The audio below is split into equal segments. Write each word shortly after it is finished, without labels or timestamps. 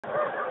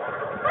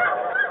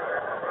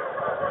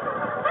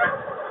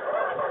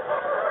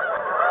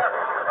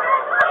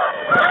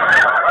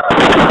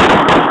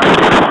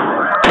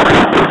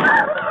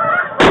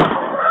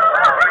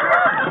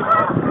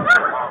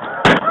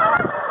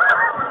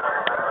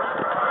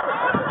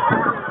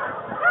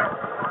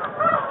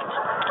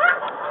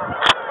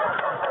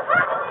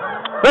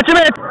Touch him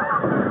in.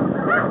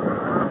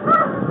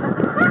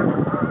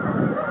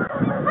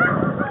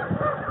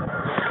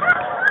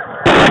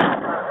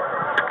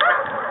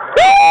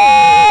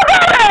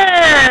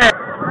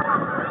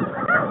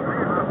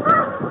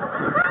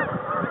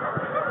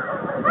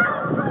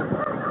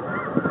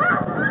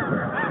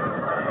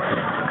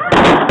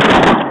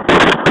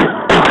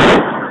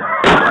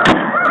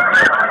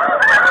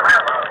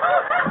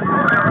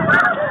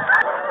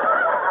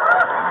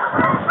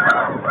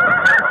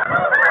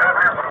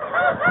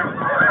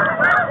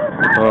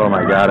 Oh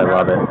my God, I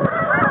love it.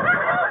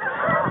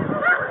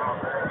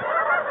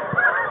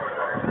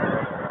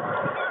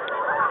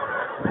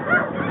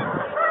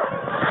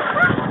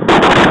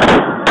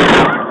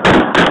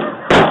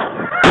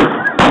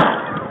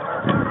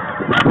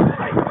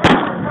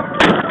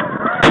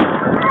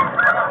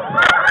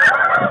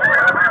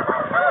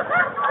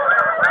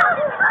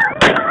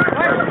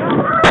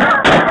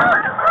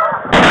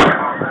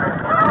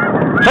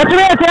 Touch him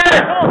in,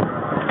 Tanner!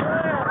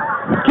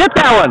 Get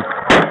that one!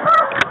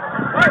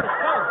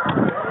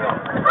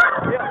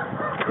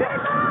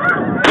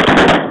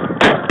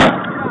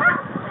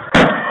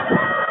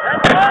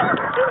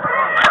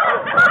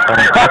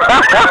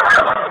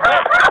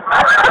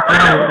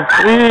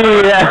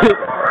 Yeah.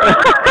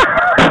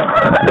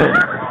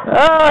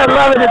 Oh, I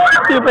love it. It's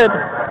stupid.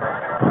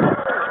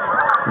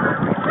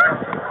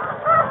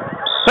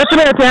 Touch him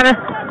in, Tanner.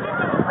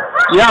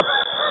 Yep.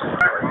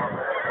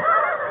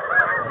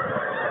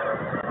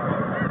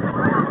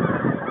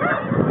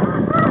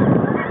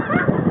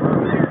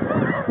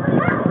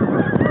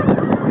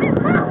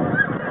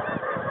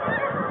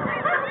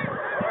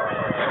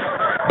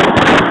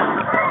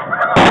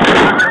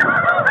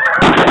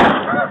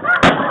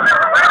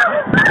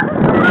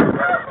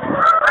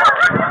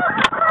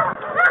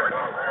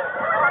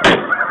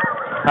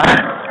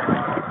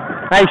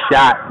 Nice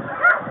shot.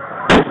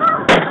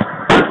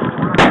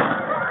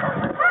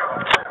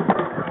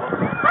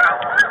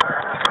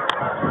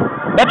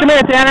 Touch him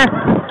in, Tanner.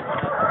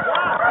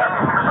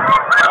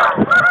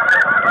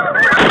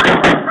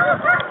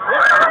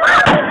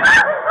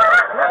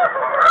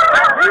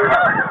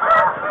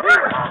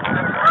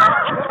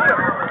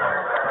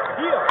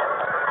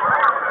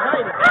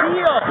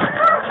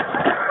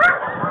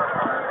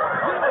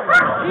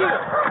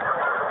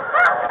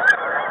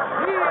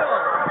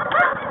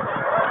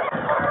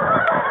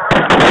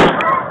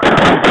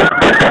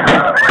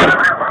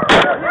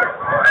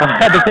 I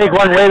had to take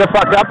one way the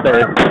fuck up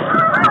there.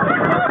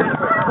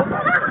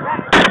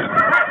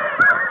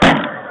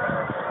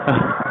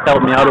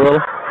 Help me out a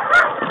little.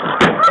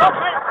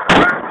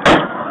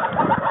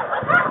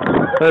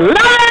 Love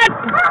it!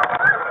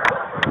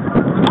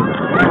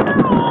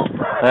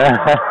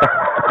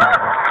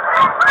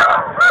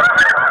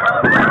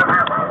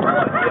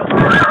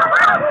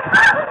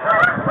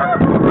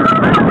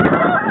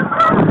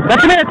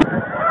 That's a minute.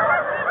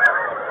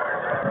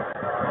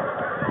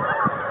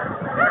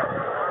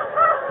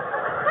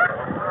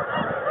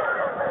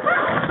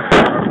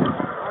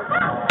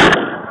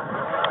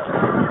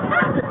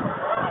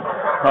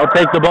 I'll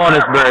take the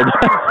bonus bird.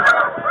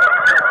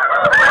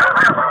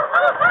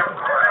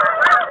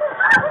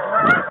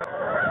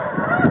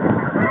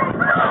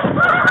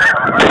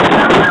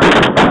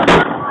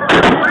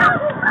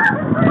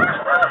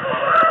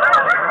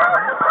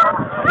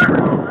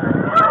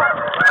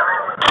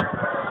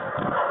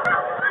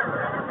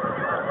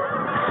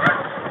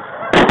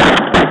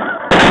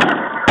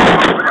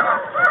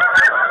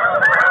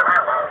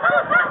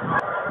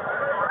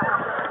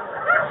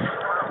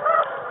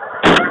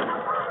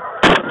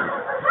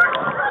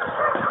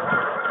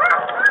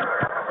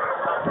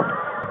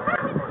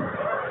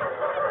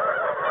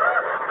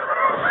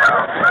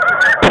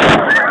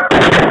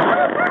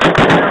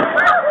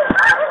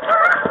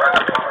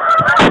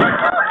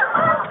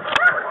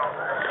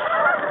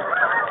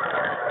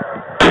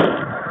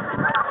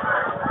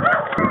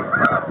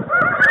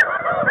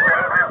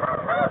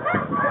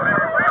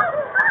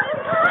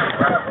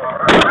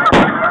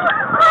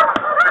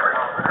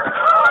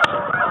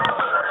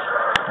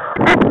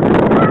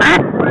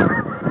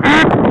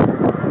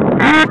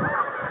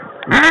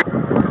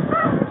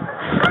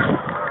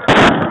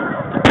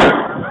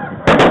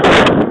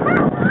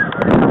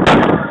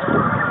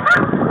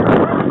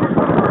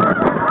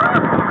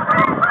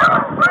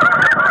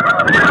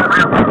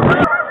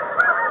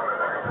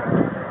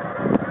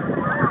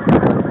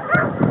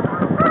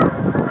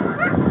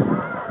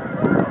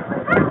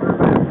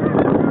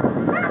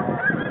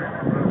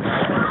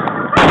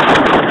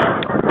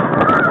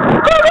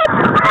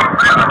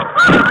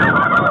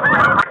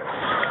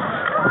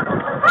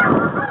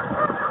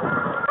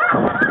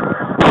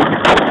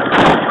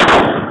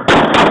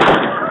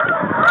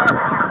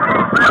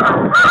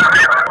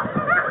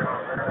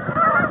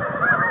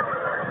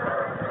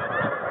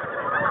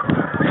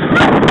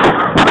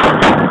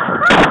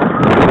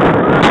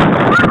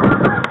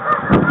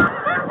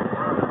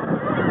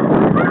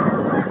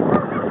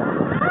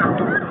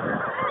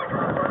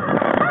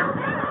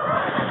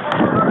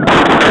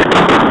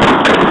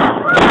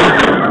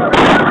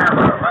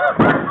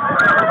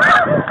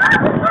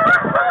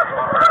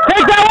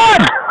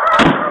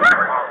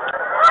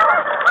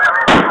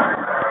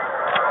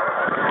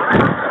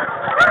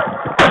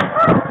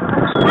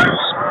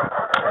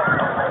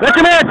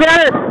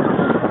 Tanner!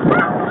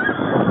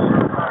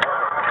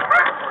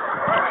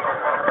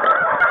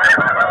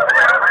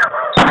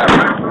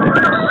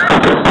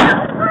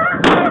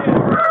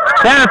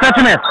 Tanner, touch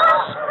him in.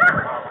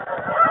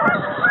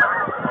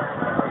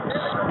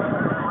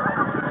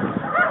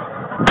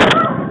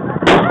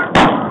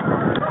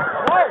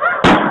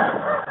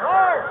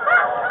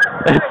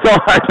 It's so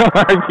hard to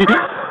argue.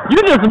 You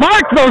just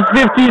marked those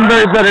 15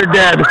 birds that are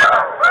dead.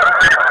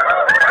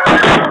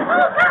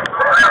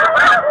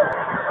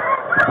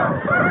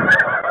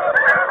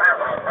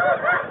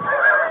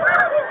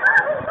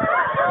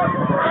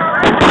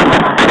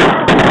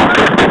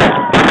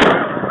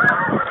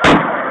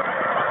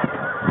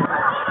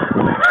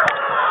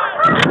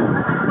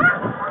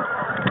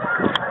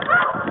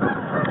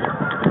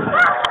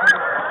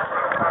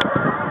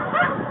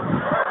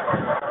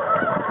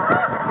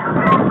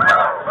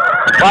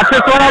 Watch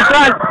this one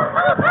outside.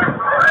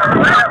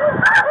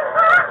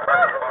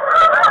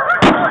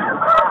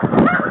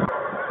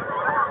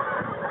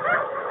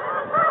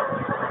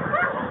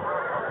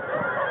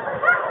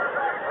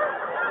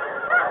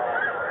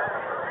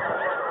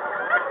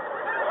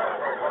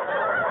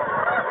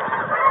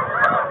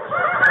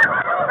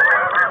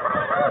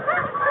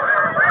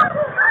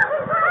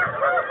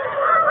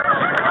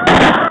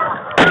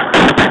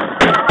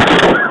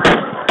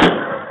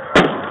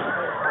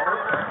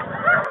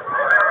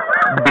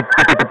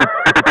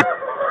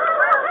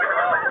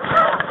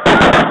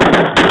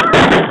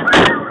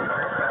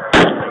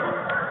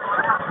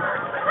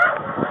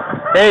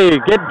 Hey,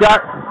 get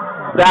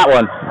that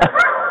one.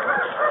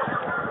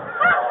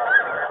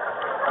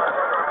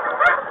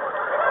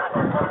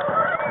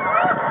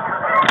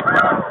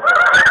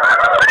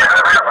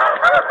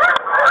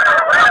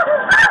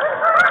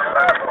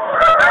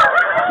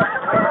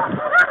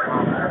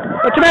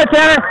 What you meant,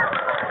 Tanner?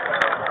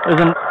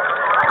 There's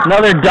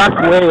another duck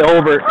way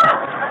over.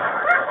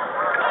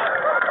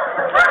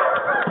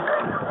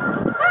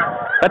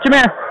 Touch him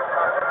in.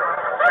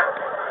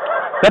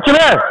 Touch him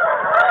in.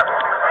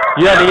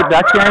 You have to eat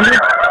ducks, Andrew?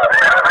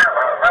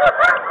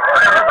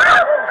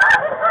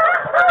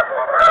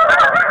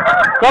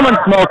 Come and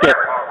smoke it.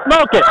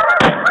 Smoke it.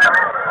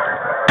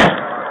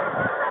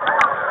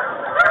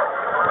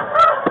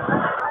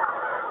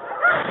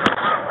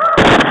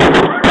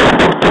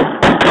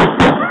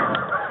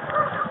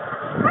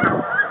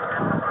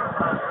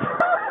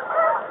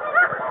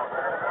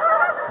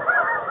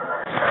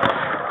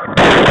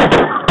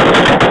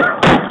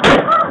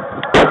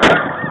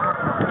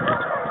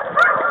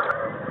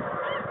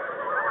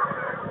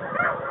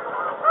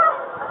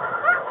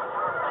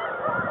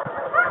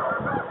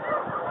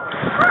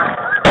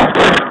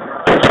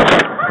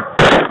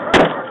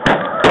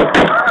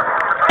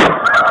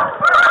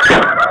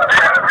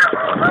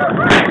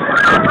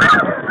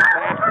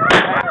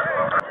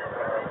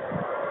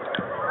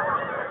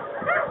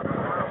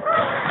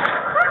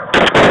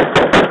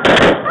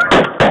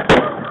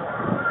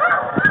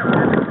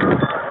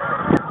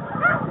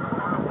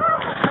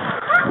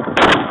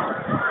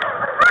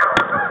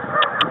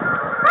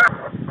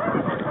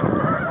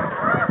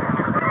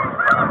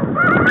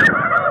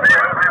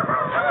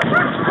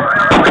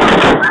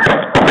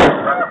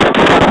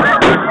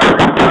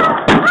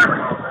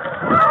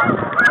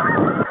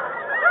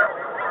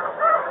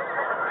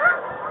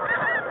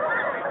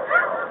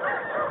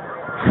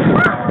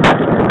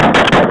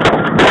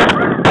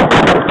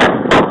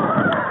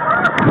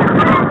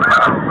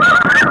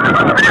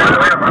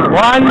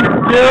 One,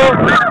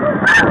 two.